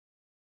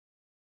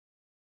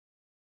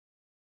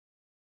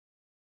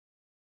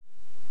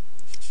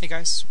Hey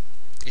guys,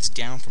 it's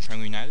Daniel from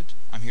Penguin United.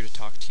 I'm here to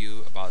talk to you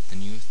about the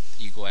new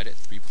EagleEdit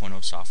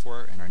 3.0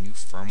 software and our new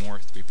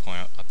firmware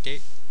 3.0 update.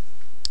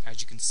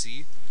 As you can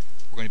see,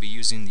 we're going to be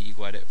using the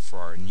EagleEdit for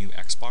our new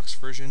Xbox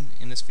version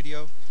in this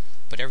video,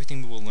 but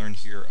everything we will learn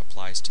here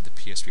applies to the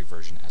PS3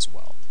 version as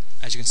well.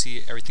 As you can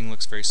see, everything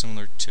looks very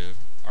similar to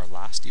our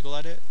last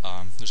EagleEdit.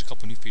 There's a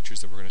couple new features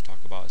that we're going to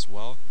talk about as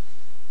well.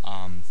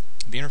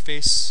 The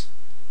interface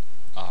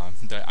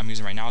that I'm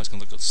using right now is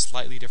going to look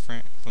slightly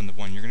different from the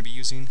one you're going to be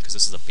using because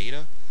this is a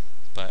beta,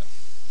 but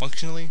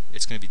functionally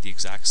it's going to be the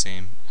exact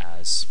same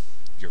as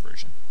your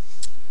version.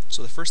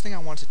 So the first thing I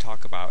wanted to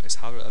talk about is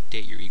how to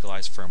update your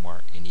EagleEye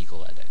firmware in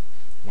EagleEdit,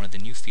 one of the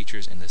new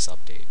features in this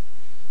update.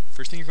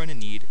 First thing you're going to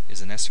need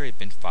is a necessary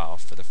bin file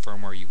for the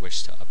firmware you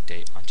wish to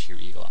update onto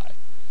your EagleEye,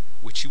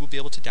 which you will be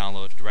able to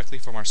download directly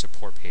from our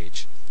support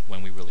page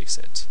when we release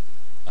it.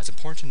 It's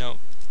important to note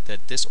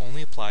that this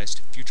only applies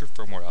to future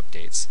firmware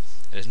updates.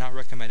 It is not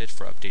recommended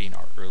for updating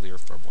our earlier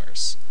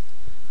firmwares.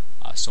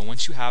 So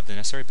once you have the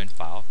necessary bin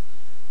file,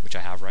 which I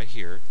have right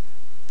here,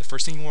 the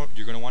first thing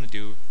you're going to want to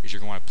do is you're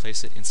going to want to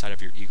place it inside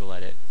of your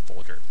EagleEdit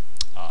folder.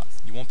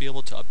 You won't be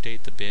able to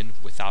update the bin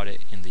without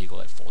it in the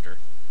EagleEdit folder,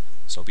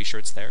 so be sure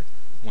it's there.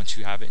 Once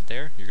you have it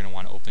there, you're going to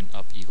want to open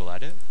up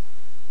EagleEdit.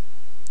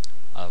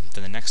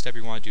 Then the next step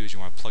you want to do is you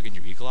want to plug in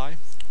your EagleEye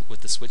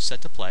with the switch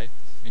set to play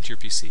into your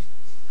PC.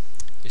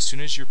 As soon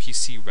as your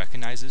PC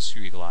recognizes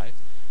your EagleEye,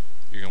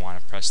 you're going to want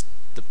to press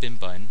the bin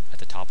button at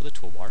the top of the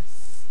toolbar,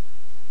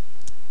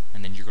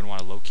 and then you're going to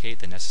want to locate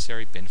the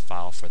necessary bin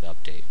file for the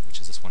update,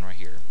 which is this one right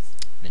here.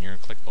 And then you're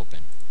going to click open,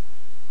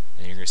 and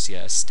then you're going to see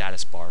a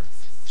status bar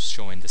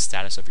showing the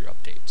status of your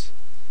update.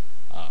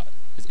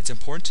 It's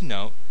important to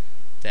note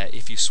that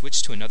if you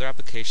switch to another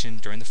application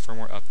during the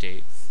firmware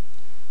update,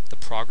 the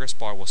progress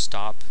bar will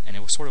stop and it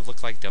will sort of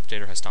look like the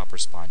updater has stopped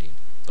responding,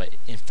 but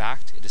in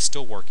fact it is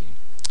still working.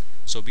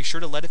 So be sure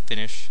to let it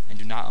finish and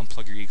do not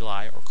unplug your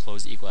EagleEye or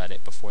close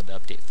EagleEdit before the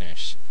update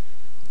finish.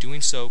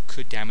 Doing so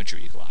could damage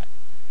your EagleEye.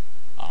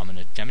 I'm going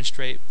to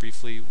demonstrate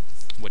briefly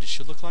what it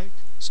should look like.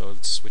 So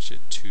let's switch it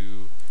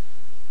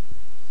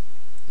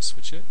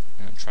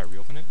and try to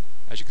reopen it.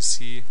 As you can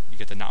see, you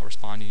get the not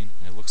responding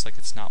and it looks like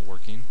it's not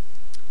working.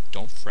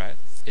 Don't fret.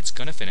 It's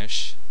going to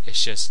finish.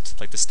 It's just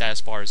like the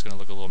status bar is going to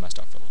look a little messed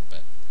up for a little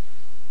bit.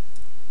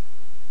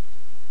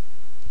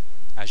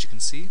 As you can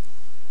see,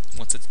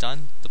 once it's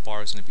done, the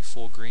bar is going to be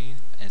full green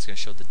and it's going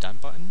to show the done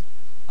button.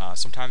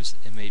 Sometimes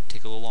it may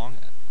take a little long,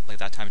 like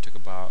that time it took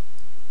about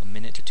a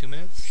minute to 2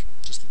 minutes.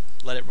 Just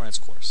let it run its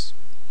course.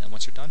 And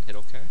once you're done, hit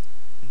OK.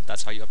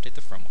 That's how you update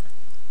the firmware.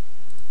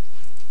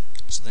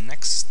 So the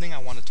next thing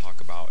I want to talk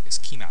about is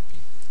key mapping.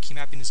 Key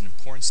mapping is an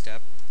important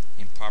step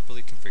in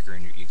properly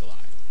configuring your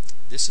EagleEye.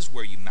 This is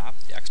where you map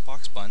the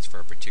Xbox buttons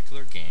for a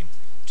particular game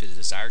to the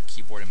desired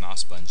keyboard and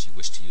mouse buttons you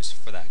wish to use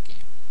for that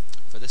game.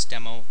 For this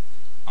demo,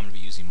 I'm going to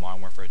be using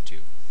Modern Warfare 2.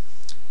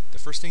 The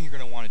first thing you're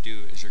going to want to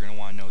do is you're going to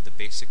want to know the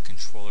basic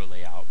controller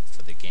layout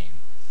for the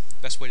game.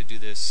 The best way to do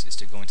this is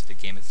to go into the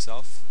game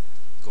itself,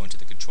 go into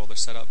the controller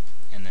setup,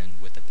 and then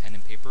with a pen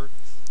and paper,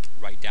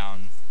 write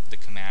down the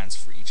commands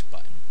for each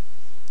button.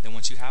 Then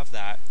once you have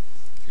that,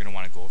 you're going to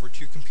want to go over to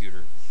your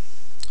computer.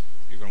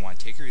 You're going to want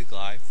to take your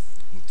EagleEye,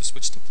 move the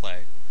switch to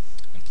play,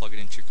 and plug it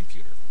into your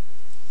computer.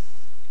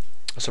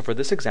 So for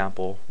this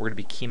example, we're going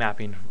to be key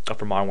mapping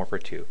for Modern Warfare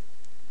 2.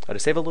 To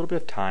save a little bit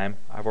of time,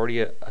 I've already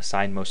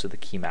assigned most of the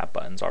key map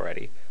buttons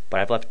already, but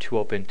I've left 2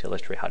 open to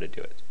illustrate how to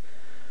do it.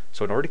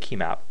 So in order to key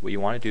map, what you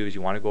want to do is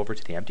you want to go over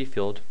to the empty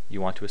field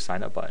you want to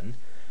assign a button,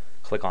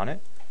 click on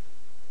it,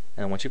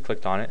 and then once you've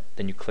clicked on it,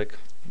 then you click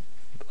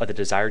the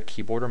desired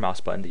keyboard or mouse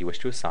button that you wish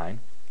to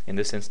assign. In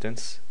this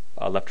instance,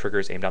 left trigger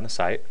is aimed down the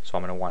sight, so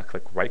I'm going to want to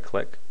click right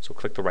click, so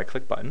click the right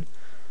click button.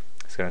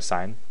 It's going to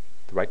assign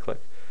the right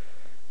click,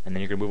 and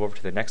then you're going to move over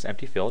to the next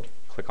empty field,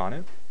 click on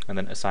it, and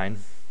then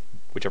assign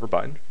whichever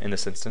button, in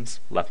this instance,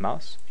 left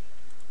mouse.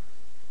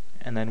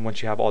 And then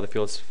once you have all the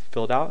fields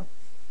filled out,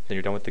 then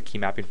you're done with the key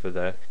mapping for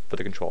the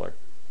controller.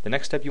 The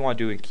next step you want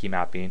to do in key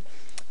mapping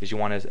is you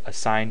want to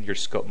assign your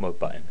scope mode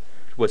button.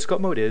 What scope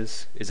mode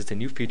is it's a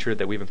new feature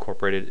that we've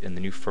incorporated in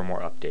the new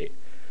firmware update.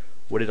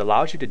 What it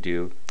allows you to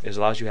do is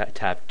allows you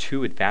to have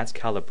 2 advanced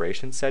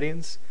calibration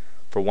settings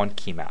for one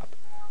key map.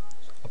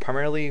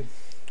 Primarily,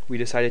 we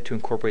decided to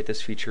incorporate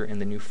this feature in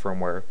the new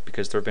firmware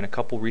because there have been a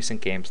couple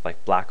recent games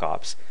like Black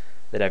Ops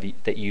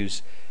that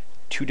use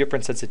 2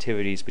 different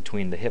sensitivities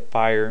between the hip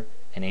fire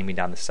and aiming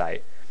down the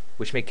sight,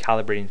 which make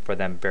calibrating for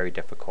them very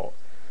difficult.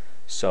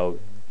 So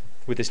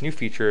with this new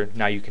feature,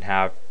 now you can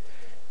have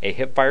a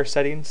hip fire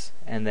settings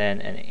and then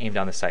an aim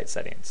down the sight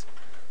settings.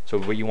 So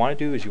what you want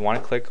to do is you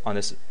want to click on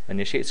this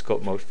initiate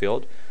scope mode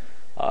field.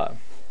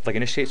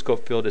 Initiate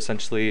scope field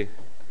essentially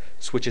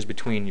switches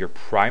between your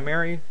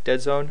primary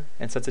dead zone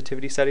and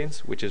sensitivity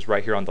settings, which is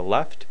right here on the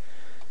left,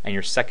 and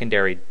your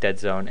secondary dead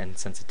zone and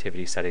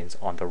sensitivity settings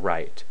on the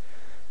right.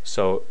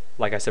 So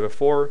like I said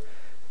before,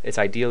 it's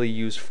ideally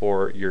used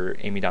for your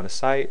aiming down the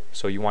sight,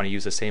 so you want to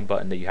use the same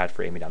button that you had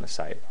for aiming down the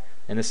sight.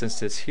 In this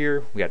instance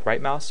here, we had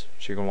right mouse,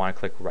 so you're going to want to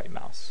click right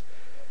mouse.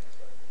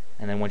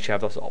 And then once you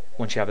have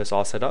this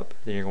all set up,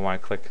 then you're going to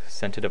want to click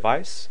Send to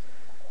Device,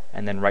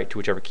 and then write to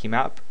whichever key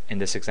map. In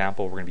this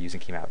example, we're going to be using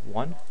key map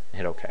 1, and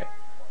hit OK.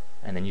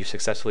 And then you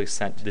successfully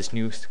sent this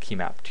new key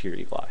map to your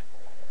Eagle Eye.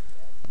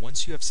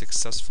 Once you have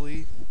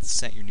successfully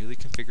sent your newly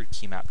configured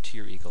key map to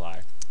your Eagle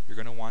Eye, you're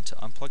going to want to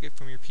unplug it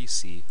from your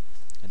PC,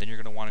 and then you're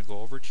going to want to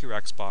go over to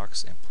your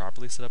Xbox and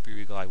properly set up your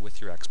Eagle Eye with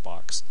your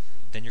Xbox.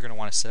 Then you're going to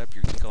want to set up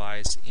your Eagle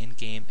Eye's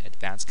in-game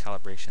advanced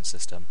calibration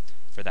system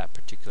for that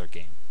particular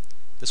game.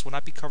 This will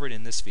not be covered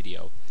in this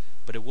video,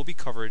 but it will be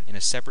covered in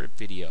a separate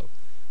video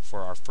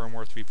for our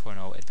Firmware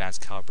 3.0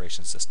 advanced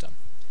calibration system.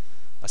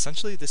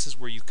 Essentially, this is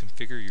where you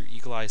configure your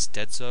Eagle Eye's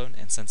dead zone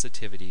and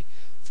sensitivity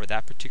for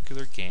that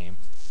particular game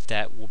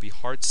that will be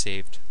hard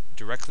saved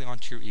directly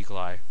onto your Eagle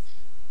Eye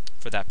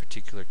for that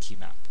particular key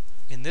map.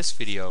 In this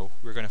video,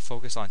 we're going to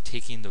focus on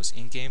taking those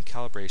in-game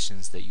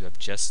calibrations that you have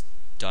just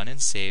done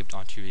and saved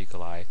onto your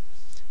Eagle Eye,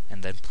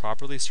 and then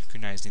properly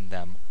synchronizing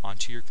them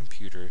onto your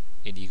computer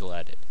in Eagle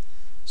Edit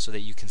so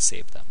that you can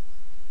save them.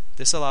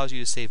 This allows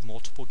you to save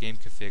multiple game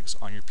configs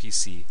on your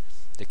PC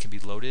that can be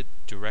loaded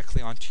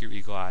directly onto your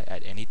Eagle Eye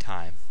at any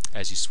time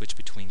as you switch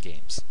between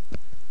games.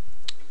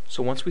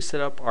 So once we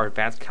set up our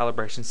advanced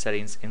calibration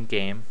settings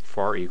in-game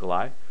for our Eagle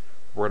Eye,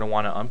 we're going to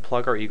want to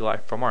unplug our Eagle Eye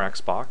from our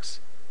Xbox,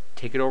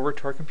 take it over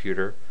to our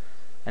computer,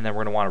 and then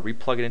we're going to want to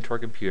replug it into our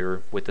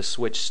computer with the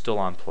switch still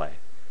on play.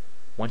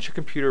 Once your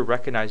computer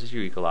recognizes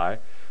your Eagle Eye,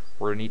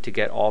 we're going to need to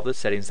get all the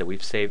settings that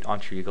we've saved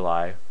onto your Eagle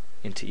Eye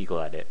into Eagle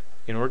Edit.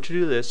 In order to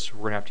do this,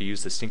 we're going to have to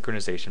use the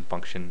synchronization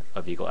function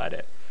of Eagle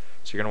Edit.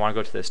 So you're going to want to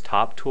go to this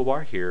top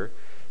toolbar here.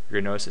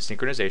 You're going to notice the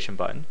synchronization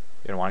button.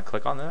 You're going to want to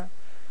click on that,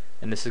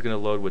 and this is going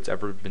to load what's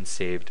ever been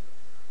saved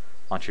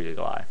onto your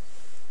Eagle Eye.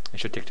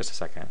 It should take just a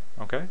second.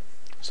 Okay?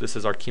 So this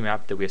is our key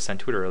map that we had sent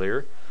to it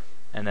earlier,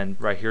 and then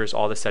right here is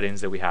all the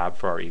settings that we have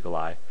for our Eagle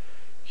Eye.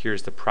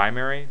 Here's the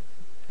primary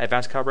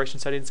advanced calibration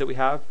settings that we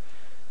have,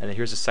 and then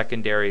here's the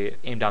secondary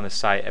aim down the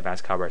sight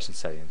advanced calibration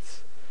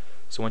settings.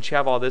 So once you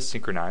have all this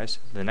synchronized,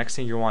 the next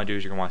thing you want to do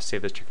is you're going to want to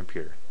save this to your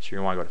computer. So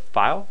you're going to want to go to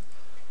File,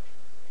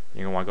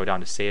 you're going to want to go down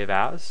to Save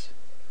As.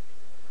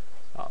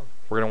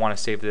 We're going to want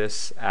to save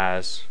this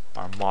as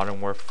our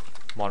Modern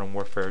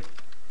Warfare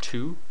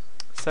 2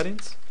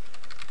 settings.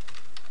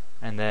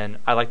 And then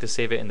I like to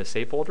save it in the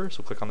save folder,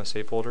 so click on the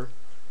save folder.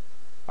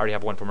 I already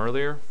have one from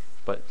earlier,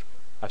 but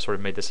I've sort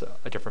of made this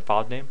a different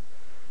file name,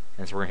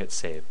 and so we're going to hit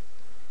save.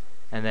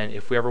 And then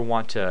if we ever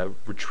want to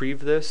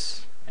retrieve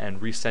this and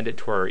resend it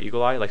to our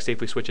Eagle Eye, like say if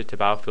we switch it to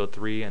Battlefield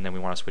 3 and then we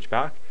want to switch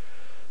back,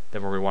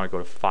 then we're going to want to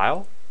go to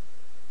File,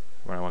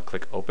 we're going to want to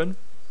click Open,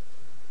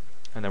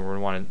 and then we're going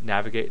to want to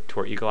navigate to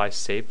our Eagle Eye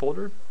save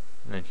folder,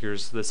 and then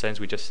here's the settings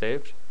we just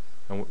saved,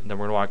 and then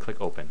we're going to want to click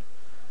Open.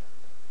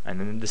 And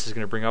then this is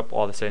going to bring up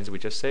all the settings that we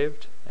just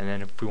saved, and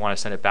then if we want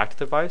to send it back to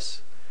the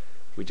device,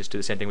 we just do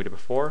the same thing we did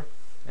before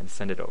and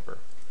send it over.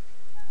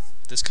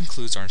 This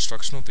concludes our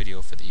instructional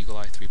video for the Eagle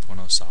Eye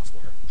 3.0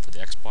 software for the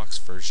Xbox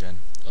version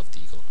of the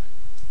Eagle Eye.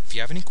 If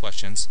you have any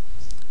questions,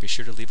 be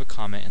sure to leave a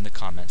comment in the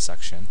comment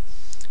section,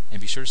 and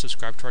be sure to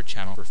subscribe to our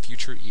channel for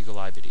future Eagle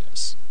Eye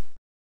videos.